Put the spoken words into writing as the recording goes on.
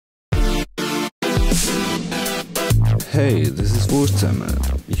Hey, this is Wurstheimer.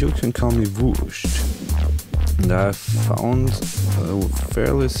 You can call me Wurst. And I found a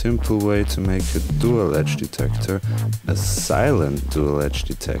fairly simple way to make a dual edge detector, a silent dual edge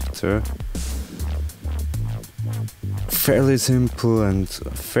detector. Fairly simple and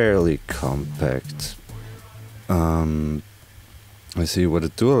fairly compact. I see what a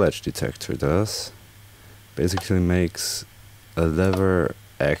dual edge detector does. Basically makes a lever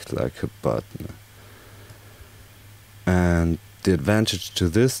act like a button. And the advantage to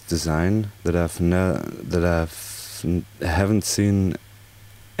this design that haven't seen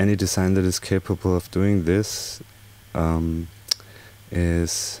any design that is capable of doing this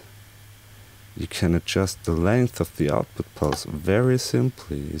is you can adjust the length of the output pulse very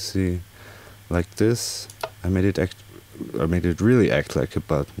simply. You see, like this, I made it really act like a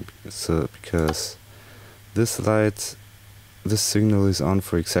button. So because this signal is on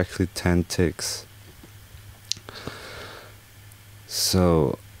for exactly 10 ticks.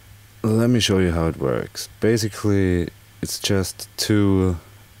 So let me show you how it works. Basically, it's just two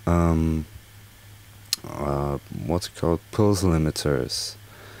what's it called, pulse limiters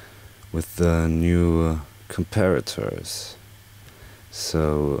with the new comparators.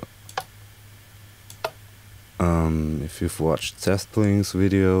 So if you've watched Test Blinks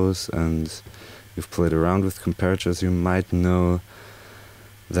videos and you've played around with comparators, you might know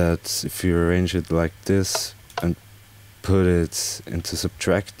that if you arrange it like this and put it into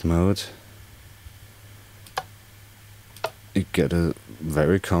subtract mode, you get a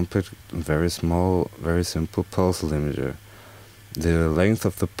very compact, very small, very simple pulse limiter. The length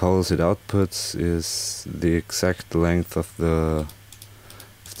of the pulse it outputs is the exact length of the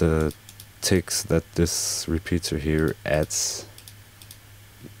ticks that this repeater here adds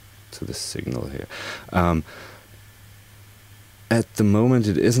to the signal here. At the moment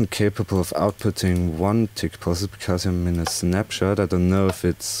it isn't capable of outputting 1 tick pulses because I'm in a snapshot. I don't know if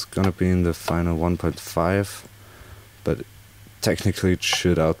it's gonna be in the final 1.5, but technically it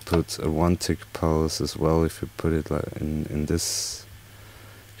should output a 1 tick pulse as well if you put it like in this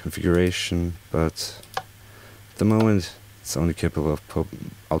configuration, but at the moment it's only capable of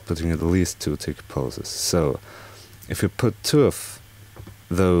outputting at least 2 tick pulses. So if you put 2 of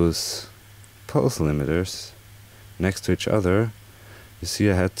those pulse limiters next to each other, you see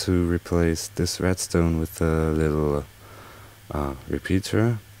I had to replace this redstone with a little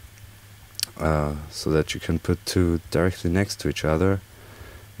repeater so that you can put 2 directly next to each other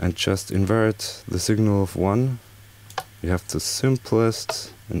and just invert the signal of 1. You have the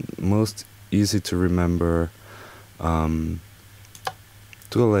simplest and most easy to remember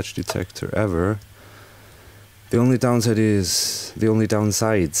dual edge detector ever. The only downsides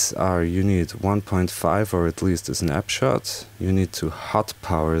are you need 1.5 or at least a snapshot. You need to hot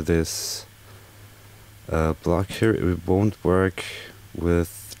power this block here. It won't work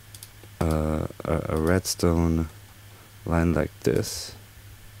with a redstone line like this.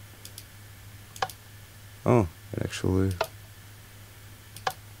 Oh, it actually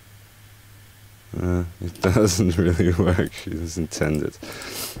it doesn't really work as intended.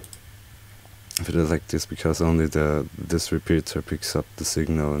 If it is like this, because only this repeater picks up the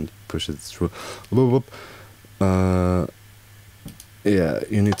signal and pushes it through. Yeah,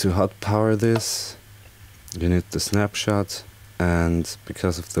 you need to hot power this. You need the snapshot, and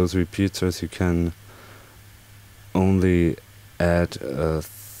because of those repeaters, you can only add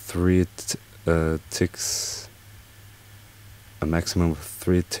 3 ticks, a maximum of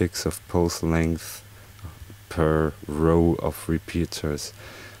 3 ticks of pulse length per row of repeaters,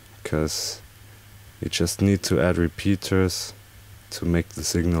 because you just need to add repeaters to make the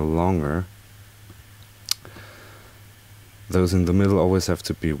signal longer. Those in the middle always have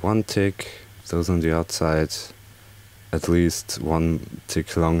to be 1 tick, those on the outside at least 1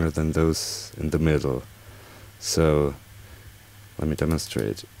 tick longer than those in the middle. So let me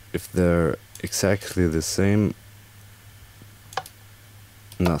demonstrate. If they're exactly the same,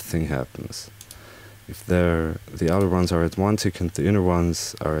 nothing happens. If the outer ones are at 1 tick and the inner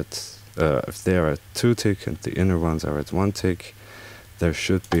ones are at if they are at 2 tick and the inner ones are at 1 tick, there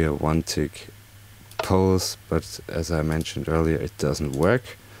should be a 1 tick pulse, but as I mentioned earlier, it doesn't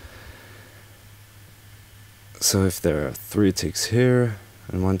work. So if there are 3 ticks here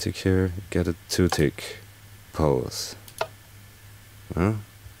and 1 tick here, you get a 2 tick pulse.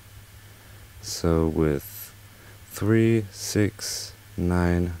 So with 3, 6,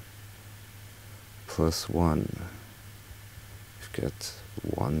 9 plus 1, you get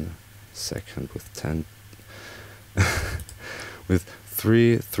 1 second with 10 with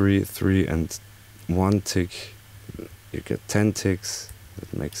 3, 3, 3 and 1 tick, you get 10 ticks.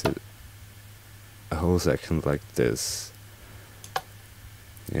 That makes it a whole second like this.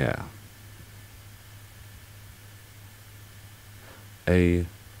 Yeah. A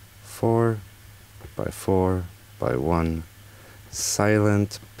 4x4x1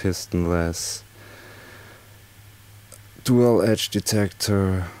 silent piston-less dual edge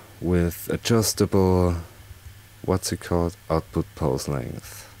detector with adjustable, what's it called, output pulse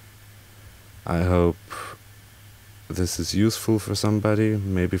length. I hope this is useful for somebody,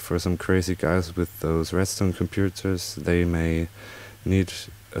 maybe for some crazy guys with those redstone computers. They may need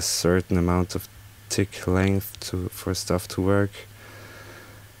a certain amount of tick length for stuff to work.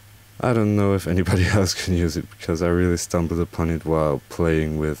 I don't know if anybody else can use it, because I really stumbled upon it while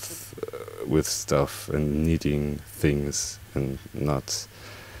playing with stuff and needing things and not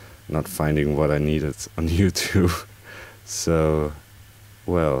finding what I needed on YouTube. So,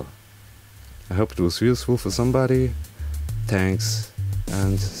 well, I hope it was useful for somebody. Thanks,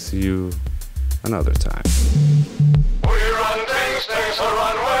 and see you another time. We run things, things are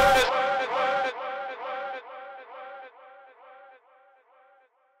run well.